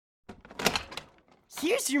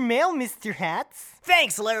Here's your mail, Mr. Hats.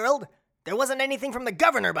 Thanks, Larold. There wasn't anything from the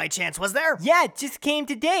governor by chance, was there? Yeah, it just came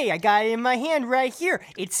today. I got it in my hand right here.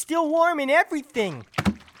 It's still warm and everything.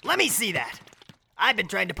 Let me see that. I've been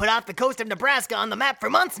trying to put off the coast of Nebraska on the map for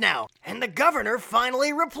months now, and the governor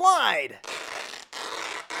finally replied.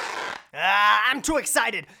 I'm too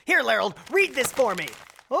excited. Here, Larold, read this for me.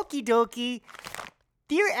 Okie dokie.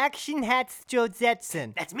 Dear Action Hats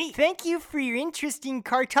Jozetson. That's me. Thank you for your interest in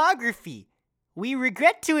cartography. We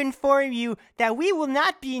regret to inform you that we will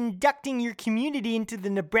not be inducting your community into the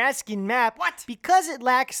Nebraskan map. What? Because it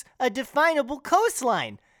lacks a definable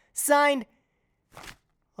coastline. Signed...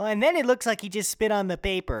 Well, and then it looks like he just spit on the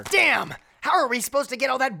paper. Damn! How are we supposed to get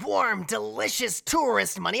all that warm, delicious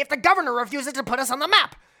tourist money if the governor refuses to put us on the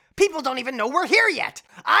map? People don't even know we're here yet.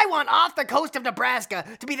 I want off the coast of Nebraska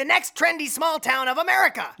to be the next trendy small town of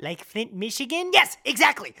America. Like Flint, Michigan? Yes,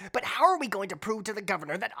 exactly. But how are we going to prove to the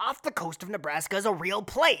governor that off the coast of Nebraska is a real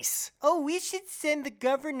place? Oh, we should send the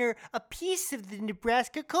governor a piece of the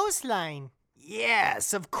Nebraska coastline.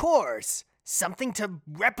 Yes, of course. Something to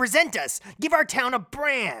represent us. Give our town a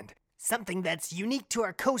brand. Something that's unique to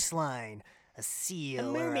our coastline. A seal,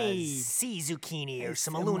 A mermaid. or a sea zucchini, or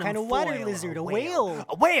some Some aluminum kind of foil, water or lizard, a a whale. whale.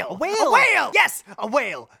 A whale! A whale! A whale! Yes, a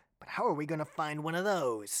whale! But how are we gonna find one of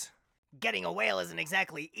those? Getting a whale isn't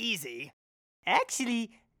exactly easy.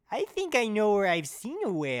 Actually, I think I know where I've seen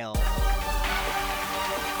a whale.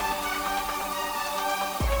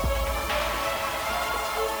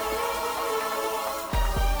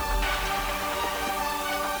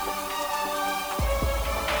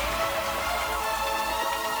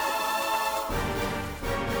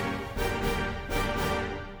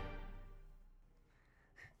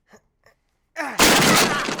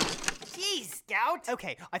 Jeez, Scout!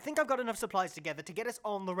 Okay, I think I've got enough supplies together to get us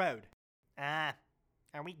on the road.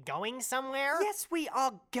 Are we going somewhere? Yes, we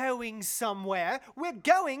are going somewhere. We're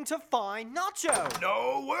going to find Nacho.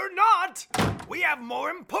 No, we're not! We have more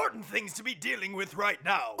important things to be dealing with right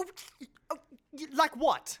now. Like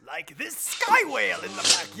what? Like this sky whale in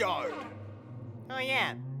the backyard. Oh,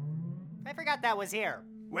 yeah. I forgot that was here.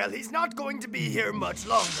 Well, he's not going to be here much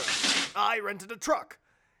longer. I rented a truck,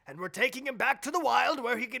 and we're taking him back to the wild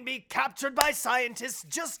where he can be captured by scientists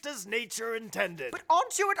just as nature intended. But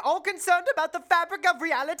aren't you at all concerned about the fabric of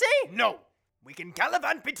reality? No, we can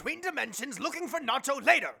gallivant between dimensions looking for Nacho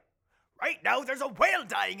later. Right now, there's a whale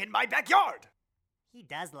dying in my backyard. He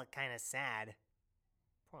does look kind of sad.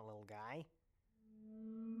 Poor little guy.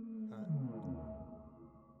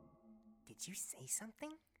 Did you say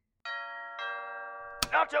something?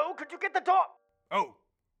 Nacho, could you get the door? Oh,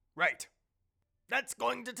 right. That's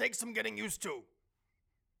going to take some getting used to.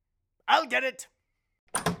 I'll get it.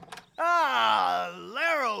 Ah,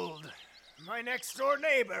 Larold, my next door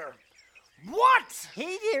neighbor. What?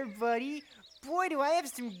 Hey there, buddy. Boy, do I have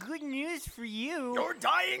some good news for you. You're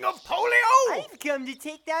dying of polio? I've come to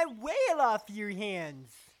take that whale off your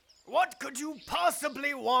hands. What could you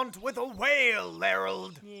possibly want with a whale,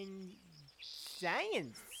 Larold? In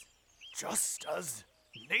science. Just as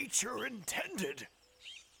nature intended.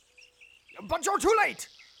 But you're too late.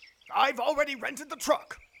 I've already rented the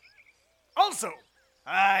truck. Also,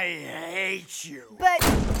 I hate you. But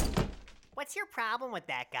What's your problem with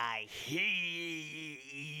that guy?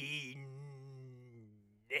 He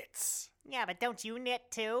knits. Yeah, but don't you knit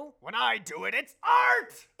too? When I do it, it's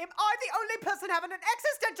art! am I the only person having an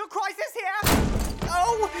existential crisis here?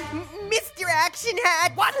 Oh, Mr. Action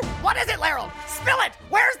Hat. What? What is it, Larold? Spill it!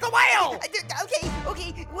 Where's the whale? Okay.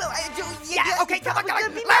 Well, I do. Yeah, okay, come on. Gonna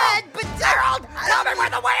be Larold! mad, but Larold! Tell me where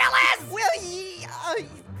the whale is! well,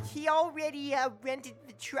 he already rented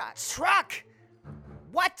the truck. Truck?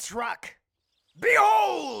 What truck?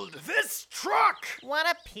 Behold, this truck! What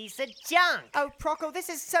a piece of junk! Oh, Proco, this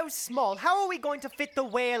is so small. How are we going to fit the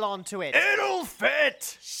whale onto it? It'll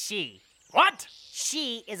fit! She. What?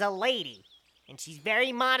 She is a lady, and she's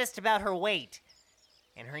very modest about her weight.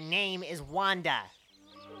 And her name is Wanda.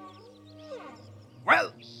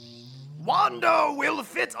 Well, Wanda will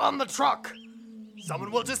fit on the truck.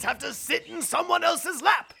 Someone will just have to sit in someone else's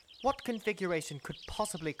lap. What configuration could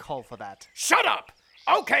possibly call for that? Shut up!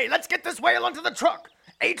 Okay, let's get this whale onto the truck.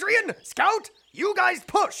 Adrian, Scout, you guys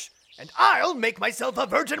push, and I'll make myself a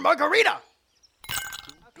virgin margarita.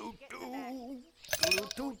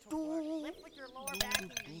 Lift with your lower back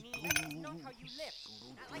and your knee. That's not how you lift.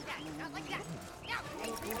 Not like that. Not like that. Now,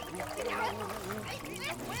 hey,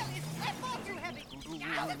 lift, Will. It's far too heavy.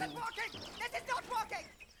 Now, this is walking. This is not walking.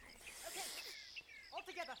 Okay, all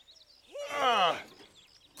together. Ah,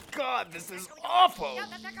 God, this is awful.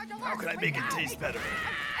 How can I make it taste better?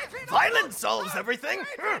 Violence solves everything.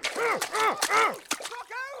 Rocco!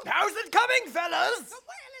 How's it coming, fellas? The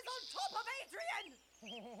whale is on top of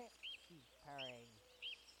Adrian!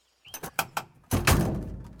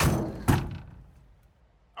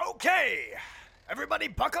 Okay, everybody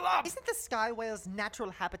buckle up. Isn't the sky whale's natural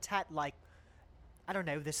habitat like, I don't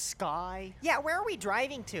know, the sky? Yeah, where are we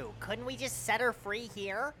driving to? Couldn't we just set her free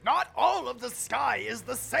here? Not all of the sky is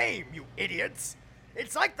the same, you idiots.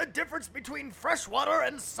 It's like the difference between freshwater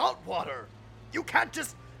and saltwater. You can't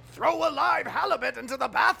just throw a live halibut into the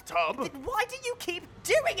bathtub. Why do you keep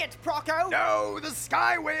doing it, Procco? No, the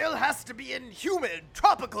sky whale has to be in humid,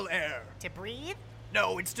 tropical air. To breathe?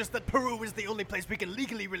 No, it's just that Peru is the only place we can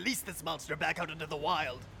legally release this monster back out into the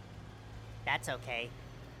wild. That's okay.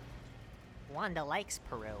 Wanda likes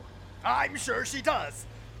Peru. I'm sure she does.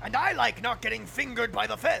 And I like not getting fingered by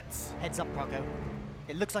the feds. Heads up, Procco.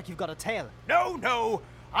 It looks like you've got a tail. No,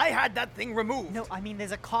 I had that thing removed. No, I mean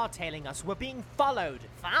there's a car tailing us. We're being followed.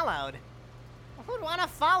 Followed? Who'd want to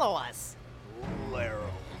follow us? Larold.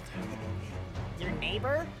 Your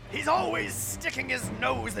neighbor? He's always sticking his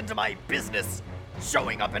nose into my business,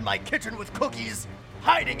 showing up in my kitchen with cookies,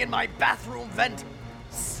 hiding in my bathroom vent,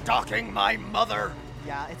 stalking my mother.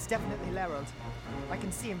 Yeah, it's definitely Larold. I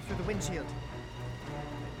can see him through the windshield.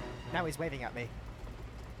 Now he's waving at me.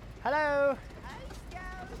 Hello?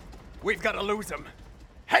 We've got to lose him.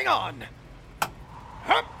 Hang on.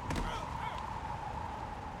 Hup.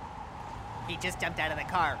 He just jumped out of the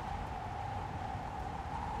car.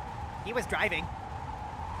 He was driving.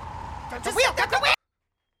 The wheel! Got the wheel!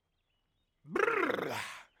 Brrr.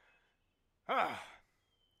 Ah.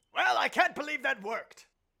 Well, I can't believe that worked.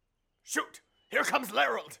 Shoot! Here comes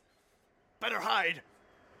Larold. Better hide.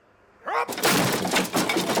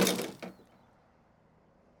 Hup.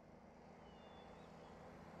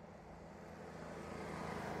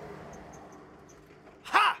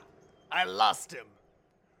 Ha! I lost him.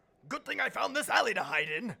 Good thing I found this alley to hide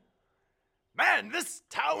in. Man, this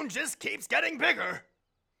town just keeps getting bigger.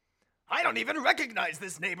 I don't even recognize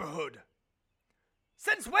this neighborhood.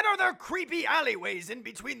 Since when are there creepy alleyways in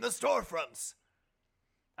between the storefronts?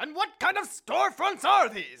 And what kind of storefronts are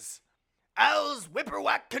these? Al's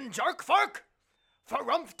Whipperwhack and Jarkfark?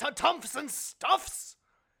 Farumph to Tumphs and Stuffs?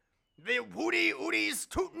 The Woody Oodies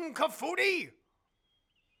Tootin' Kafooty?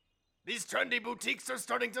 These trendy boutiques are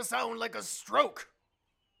starting to sound like a stroke.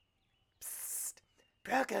 Psst.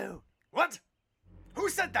 Procco, What? Who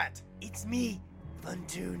said that? it's me,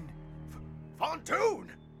 Fontoon. Fontoon?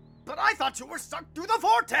 But I thought you were stuck through the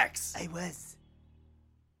vortex! I was,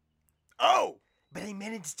 Oh! but I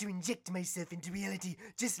managed to inject myself into reality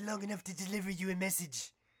just long enough to deliver you a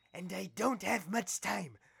message. And I don't have much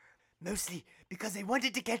time. Mostly because I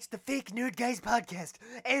wanted to catch the Fake Nerd Guys podcast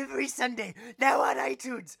every Sunday, now on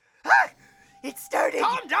iTunes. Ah! It's starting!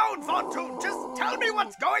 Calm down, Fontoon! Just tell me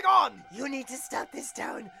what's going on! You need to stop this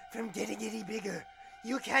town from getting any bigger.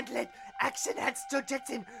 You can't let Action Hats Joe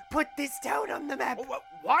Jetson put this town on the map.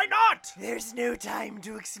 Why not? There's no time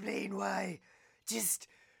to explain why. Just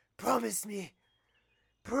promise me.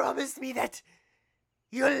 Promise me that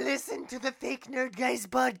you'll listen to the Fake Nerd Guys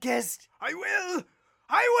podcast. I will!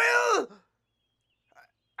 I will!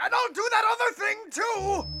 And I'll do that other thing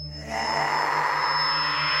too!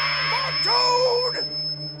 Fontoon!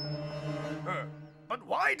 But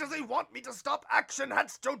why does he want me to stop Action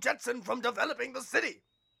Hats Joe Jetson from developing the city?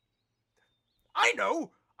 I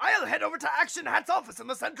know! I'll head over to Action Hat's office in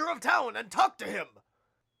the center of town and talk to him.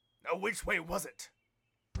 Now, which way was it?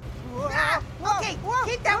 Okay,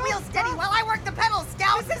 keep that wheel steady while I work the pedals,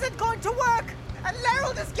 Scout! This isn't going to work! And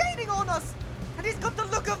Larold is gaining on us! And he's got the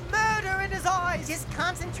look of murder in his eyes! Just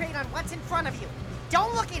concentrate on what's in front of you.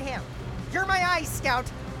 Don't look at him. You're my eyes, Scout.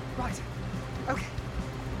 Right. Okay.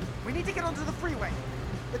 We need to get onto the freeway.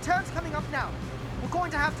 The turn's coming up now. We're going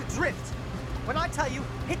to have to drift. When I tell you,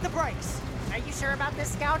 hit the brakes. Are you sure about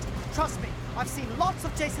this, Scout? Trust me, I've seen lots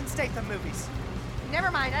of Jason Statham movies. Never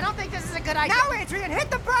mind, I don't think this is a good idea. Now, Adrian, hit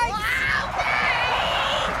the brakes!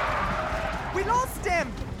 Okay! We lost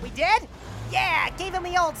him! We did? Yeah, gave him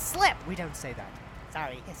the old slip. We don't say that.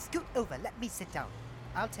 Sorry. Yeah, scoot over, let me sit down.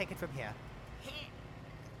 I'll take it from here.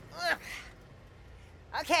 Ugh.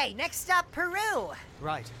 Okay, next stop, Peru.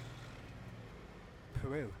 Right.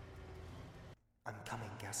 Peru. I'm coming,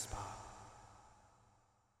 Gaspar.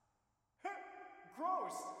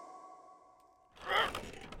 Gross!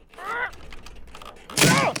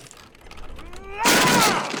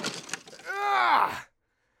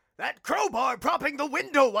 That crowbar propping the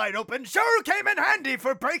window wide open sure came in handy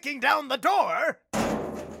for breaking down the door.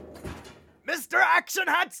 Mr. Action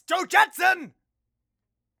Hats Joe Jetson!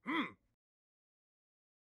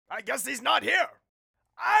 I guess he's not here.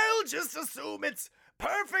 I'll just assume it's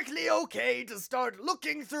perfectly okay to start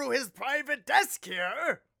looking through his private desk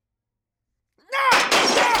here.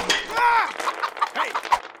 Hey,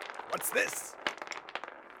 what's this?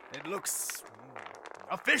 It looks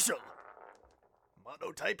official.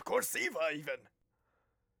 Monotype Corsiva, even.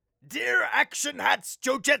 Dear Action Hats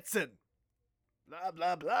Joe Jetson. Blah,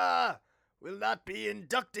 blah, blah. Will not be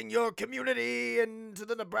inducting your community into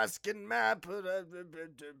the Nebraskan map.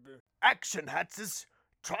 Action Hats is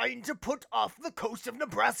trying to put off the coast of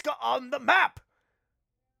Nebraska on the map.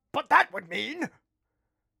 But that would mean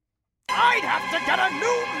I'd have to get a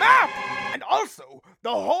new map! And also,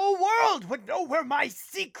 the whole world would know where my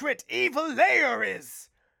secret evil lair is.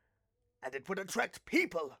 And it would attract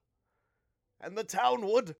people. And the town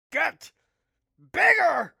would get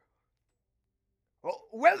bigger. Oh,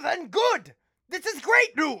 well then, good. This is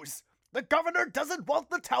great news. The governor doesn't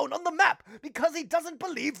want the town on the map because he doesn't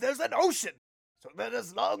believe there's an ocean. So that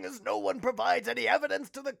as long as no one provides any evidence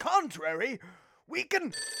to the contrary, we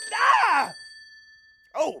can...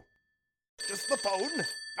 Oh, just the phone.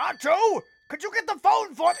 Nacho, could you get the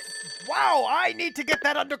phone for me? Wow, I need to get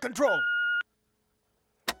that under control.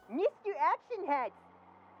 Mr. Action Hat,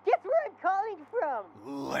 guess where I'm calling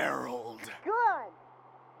from? Larold. Go on.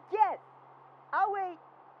 Guess. I'll wait.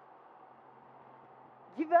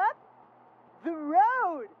 Give up? The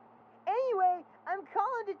road. Anyway, I'm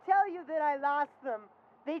calling to tell you that I lost them.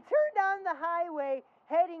 They turned on the highway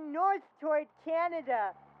heading north toward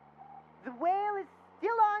Canada. The whale is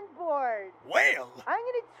still on board. Whale? I'm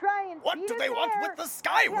gonna try and What feed do him they want there. with the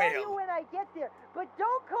sky I'll tell you whale? when I get there. But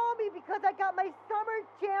don't call me because I got my Summer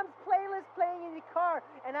Jams playlist playing in the car,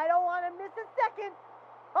 and I don't want to miss a second.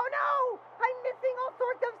 Oh no! I'm missing all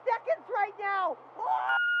sorts of seconds right now.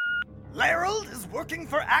 Larold is working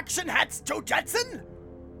for Action Hats Joe Jetson?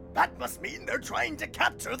 That must mean they're trying to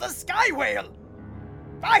capture the sky whale.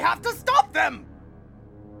 I have to stop them!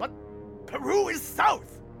 But Peru is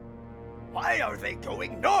south. Why are they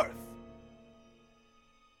going north?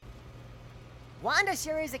 Wanda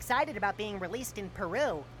sure is excited about being released in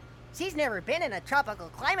Peru. She's never been in a tropical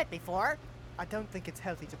climate before. I don't think it's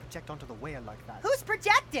healthy to project onto the whale like that. Who's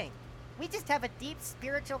projecting? We just have a deep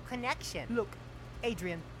spiritual connection. Look,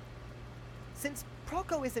 Adrian, since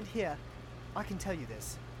Proco isn't here, I can tell you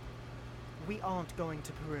this. We aren't going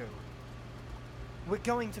to Peru. We're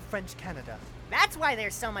going to French Canada. That's why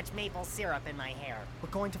there's so much maple syrup in my hair. We're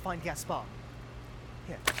going to find Gaspar.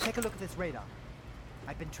 Here, take a look at this radar.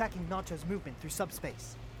 I've been tracking Nacho's movement through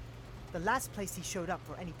subspace. The last place he showed up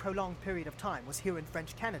for any prolonged period of time was here in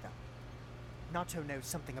French Canada. Nacho knows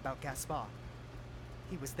something about Gaspar.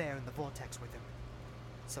 He was there in the vortex with him.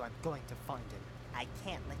 So I'm going to find him. I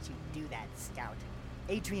can't let you do that, Scout.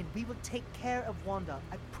 Adrian, we will take care of Wanda,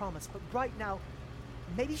 I promise. But right now,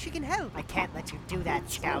 maybe she can help. I can't let you do that,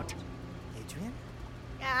 Scout. Adrian?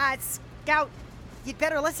 Scout, you'd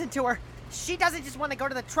better listen to her. She doesn't just want to go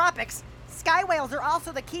to the tropics. Sky whales are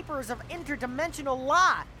also the keepers of interdimensional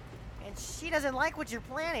law. And she doesn't like what you're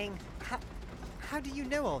planning. How do you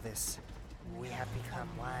know all this? We have become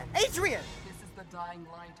one. Adrian! This is the dying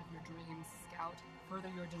light of your dreams, Scout. Further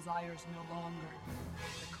your desires no longer.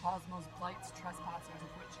 The cosmos blights trespassers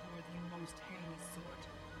of which you are the most heinous sort.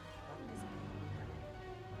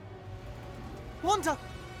 Wanda!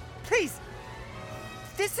 Please!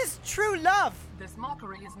 This is true love! This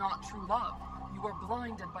mockery is not true love. You are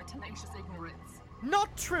blinded by tenacious ignorance.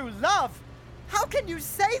 Not true love! How can you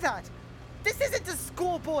say that? This isn't a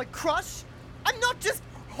schoolboy crush! I'm not just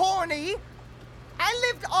horny!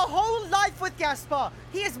 I lived a whole life with Gaspar!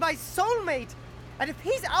 He is my soulmate! And if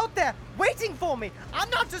he's out there waiting for me, I'm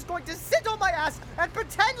not just going to sit on my ass and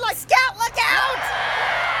pretend like— Scout, look out!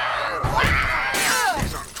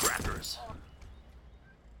 These aren't crackers.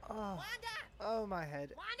 Wanda! Oh, my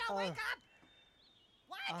head. Wanda, wake up!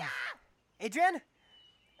 Wanda! Adrian?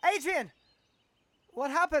 Adrian!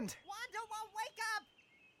 What happened? Wanda won't wake up!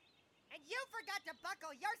 And you forgot to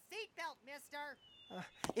buckle your seatbelt, mister!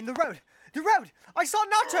 In the road! The road! I saw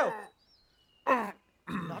Nacho!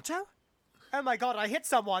 Nacho? Oh my god, I hit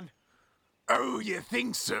someone! Oh, you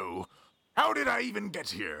think so? How did I even get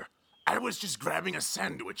here? I was just grabbing a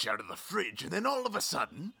sandwich out of the fridge, and then all of a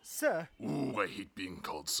sudden... Sir? Ooh, I hate being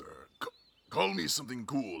called sir. Call me something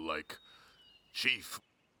cool, like... Chief.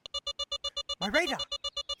 My radar!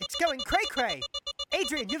 It's going cray-cray!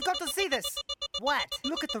 Adrian, you've got to see this! What?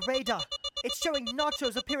 Look at the radar! It's showing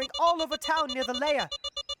nachos appearing all over town near the lair!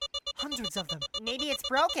 Hundreds of them! Maybe it's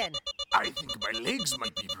broken. I think my legs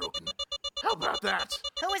might be broken. How about that?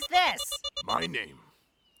 Who is this? My name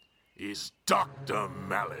is Dr.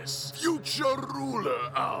 Malice, future ruler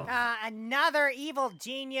of... Another evil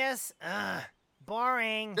genius.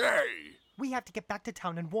 Boring. Hey! We have to get back to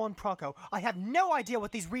town and warn Proco. I have no idea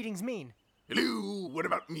what these readings mean. Hello, what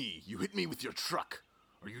about me? You hit me with your truck.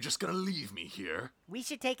 Are you just gonna leave me here? We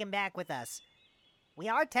should take him back with us. We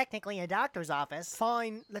are technically a doctor's office.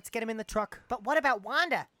 Fine, let's get him in the truck. But what about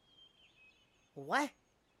Wanda? What?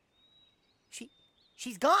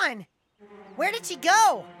 She's gone. Where did she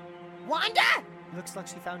go? Wanda? Looks like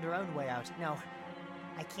she found her own way out. No,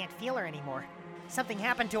 I can't feel her anymore. Something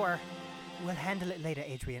happened to her. We'll handle it later,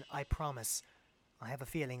 Adrian, I promise. I have a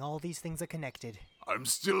feeling all these things are connected. I'm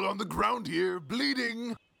still on the ground here,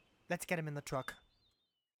 bleeding. Let's get him in the truck.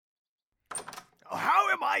 How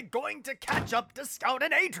am I going to catch up to Scout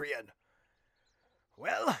and Adrian?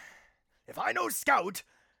 Well, if I know Scout,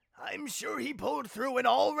 I'm sure he pulled through and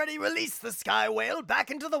already released the Sky Whale back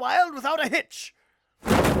into the wild without a hitch.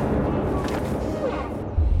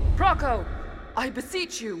 Proco, I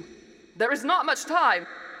beseech you. There is not much time.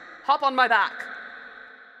 Hop on my back.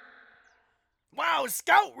 Wow,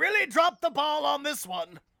 Scout really dropped the ball on this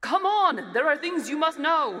one. Come on, there are things you must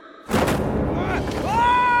know.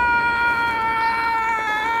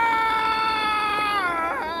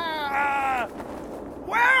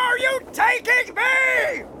 Where are you taking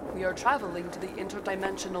me? We are traveling to the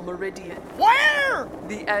interdimensional meridian, Where?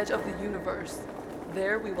 the edge of the universe.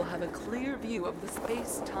 There we will have a clear view of the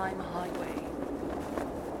space-time highway.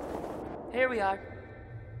 Here we are.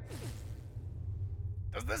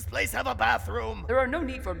 Does this place have a bathroom? There are no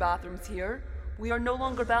need for bathrooms here. We are no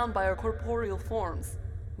longer bound by our corporeal forms.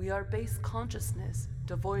 We are base consciousness,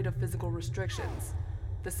 devoid of physical restrictions.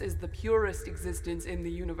 This is the purest existence in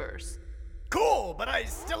the universe. Cool, but I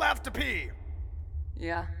still have to pee.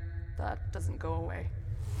 Yeah, that doesn't go away.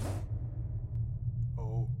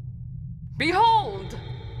 Oh. Behold!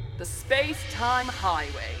 The space-time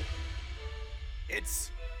highway.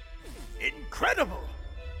 It's incredible.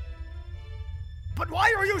 But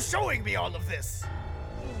why are you showing me all of this?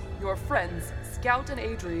 Your friends, Scout and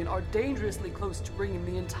Adrian, are dangerously close to bringing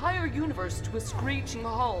the entire universe to a screeching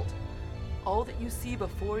halt. All that you see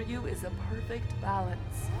before you is a perfect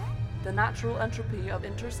balance. The natural entropy of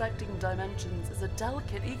intersecting dimensions is a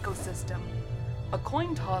delicate ecosystem. A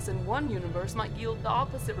coin toss in one universe might yield the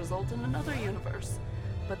opposite result in another universe.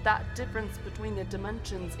 But that difference between the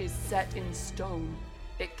dimensions is set in stone.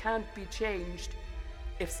 It can't be changed.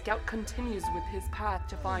 If Scout continues with his path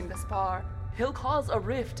to find Gaspar, he'll cause a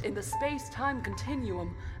rift in the space-time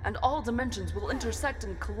continuum, and all dimensions will intersect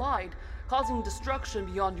and collide, causing destruction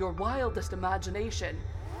beyond your wildest imagination.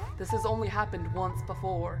 This has only happened once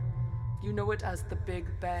before. You know it as the Big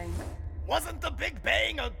Bang. Wasn't the Big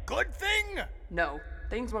Bang a good thing? No,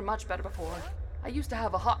 things were much better before. I used to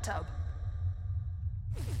have a hot tub.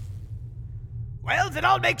 Well, then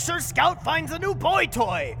I'll make sure Scout finds a new boy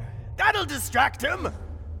toy. That'll distract him.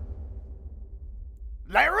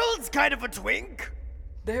 Larold's kind of a twink.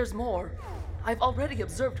 There's more. I've already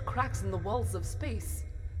observed cracks in the walls of space.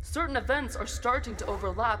 Certain events are starting to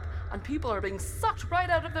overlap, and people are being sucked right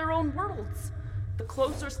out of their own worlds. The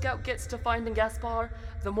closer Scout gets to finding Gaspar,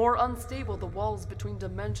 the more unstable the walls between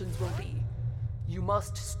dimensions will be. You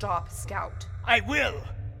must stop Scout. I will.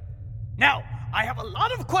 Now, I have a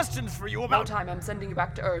lot of questions for you No about... time, I'm sending you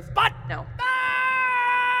back to Earth. But... No.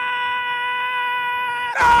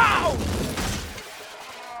 No!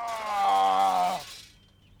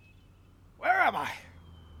 Where am I?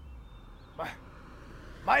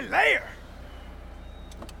 My lair!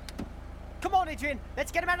 Come on, Adrian,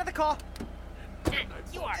 let's get him out of the car.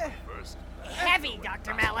 You are First, heavy,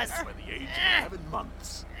 Dr. Malice. by the age of 11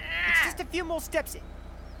 months. It's just a few more steps.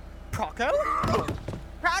 Proco?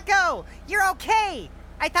 Rocco, you're okay.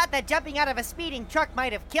 I thought that jumping out of a speeding truck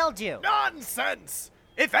might have killed you. Nonsense!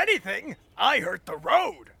 If anything, I hurt the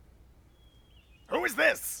road. Who is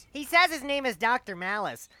this? He says his name is Dr.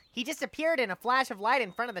 Malice. He just appeared in a flash of light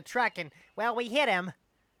in front of the truck and, well, we hit him.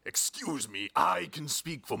 Excuse me, I can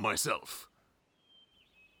speak for myself.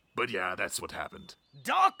 But yeah, that's what happened.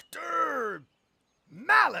 Dr.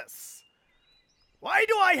 Malice. Why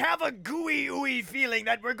do I have a gooey-ooey feeling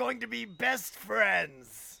that we're going to be best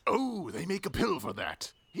friends? Oh, they make a pill for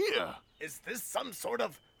that. Here. Is this some sort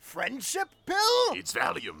of friendship pill? It's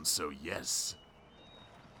Valium, so yes.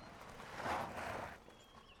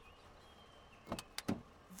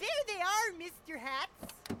 There they are, Mr.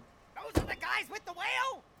 Hats. Those are the guys with the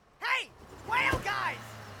whale? Hey, whale guys!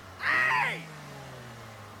 Hey!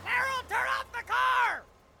 Larold, turn off the car!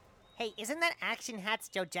 Hey, isn't that Action Hats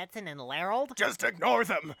Joe Jetson and Larold? Just ignore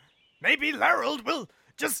them. Maybe Larold will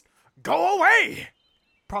just go away.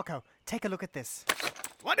 Proco, take a look at this.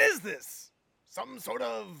 What is this? Some sort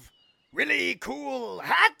of really cool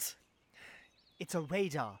hat? It's a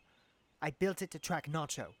radar. I built it to track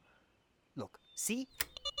Nacho. See?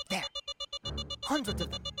 There. Hundreds of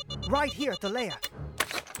them. Right here at the lair.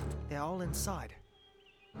 They're all inside.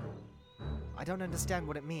 I don't understand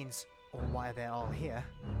what it means, or why they're all here.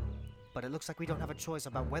 But it looks like we don't have a choice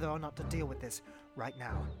about whether or not to deal with this right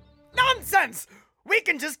now. Nonsense! We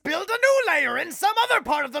can just build a new layer in some other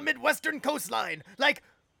part of the Midwestern coastline, like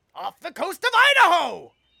off the coast of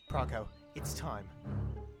Idaho! Praco, it's time.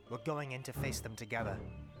 We're going in to face them together.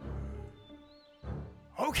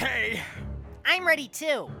 Okay. I'm ready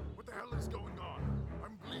too. What the hell is going on?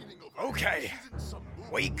 I'm bleeding over. Okay. This isn't some movie.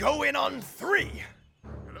 We go in on 3.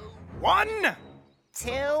 Hello? 1,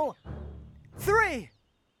 2, 3!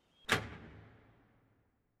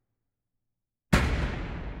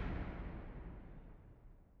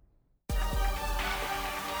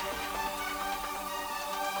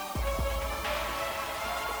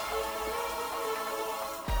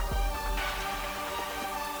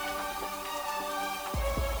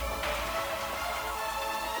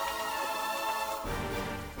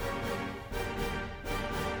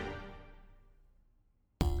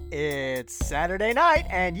 It's Saturday night,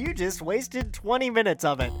 and you just wasted 20 minutes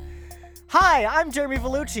of it. Hi, I'm Jeremy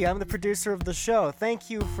Vellucci. I'm the producer of the show.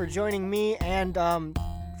 Thank you for joining me, and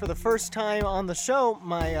for the first time on the show,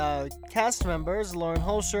 my cast members, Lauren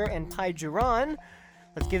Holscher and Pi Juran.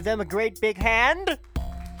 Let's give them a great big hand.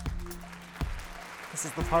 This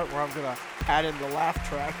is the part where I'm going to add in the laugh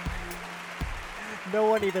track. No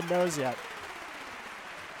one even knows yet.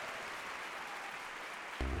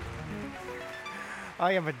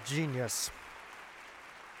 I am a genius.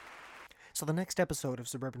 So the next episode of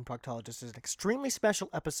Suburban Proctologist is an extremely special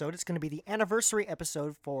episode. It's going to be the anniversary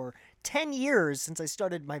episode for 10 years since I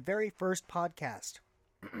started my very first podcast.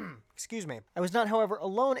 Excuse me. I was not, however,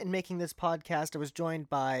 alone in making this podcast. I was joined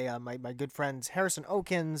by my good friends Harrison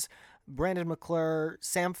Okins, Brandon McClure,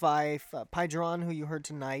 Sam Fife, Pi Juran, who you heard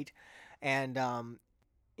tonight, and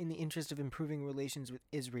in the interest of improving relations with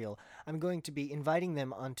Israel, I'm going to be inviting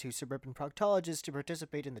them onto Suburban Proctologist to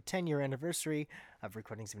participate in the 10-year anniversary of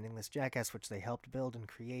Recordings of an English Jackass, which they helped build and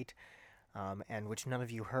create, and which none of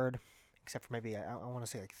you heard, except for maybe, I want to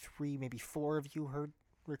say like 3, maybe 4 of you heard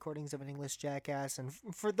Recordings of an English Jackass. And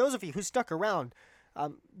for those of you who stuck around,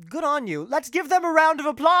 good on you. Let's give them a round of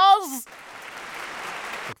applause!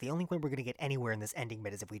 Look, the only way we're going to get anywhere in this ending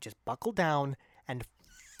bit is if we just buckle down and focus!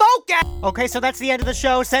 Okay, so that's the end of the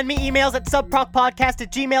show. Send me emails at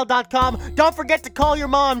subprocpodcast@gmail.com. Don't forget to call your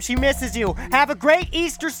mom. She misses you. Have a great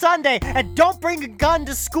Easter Sunday, and don't bring a gun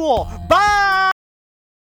to school. Bye!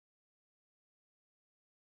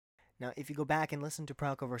 Now, if you go back and listen to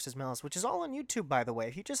Praco vs. Malice, which is all on YouTube, by the way,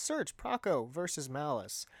 if you just search Praco vs.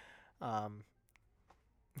 Malice,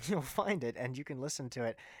 you'll find it, and you can listen to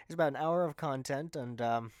it. It's about an hour of content,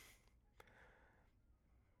 and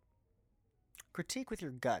critique with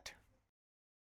your gut.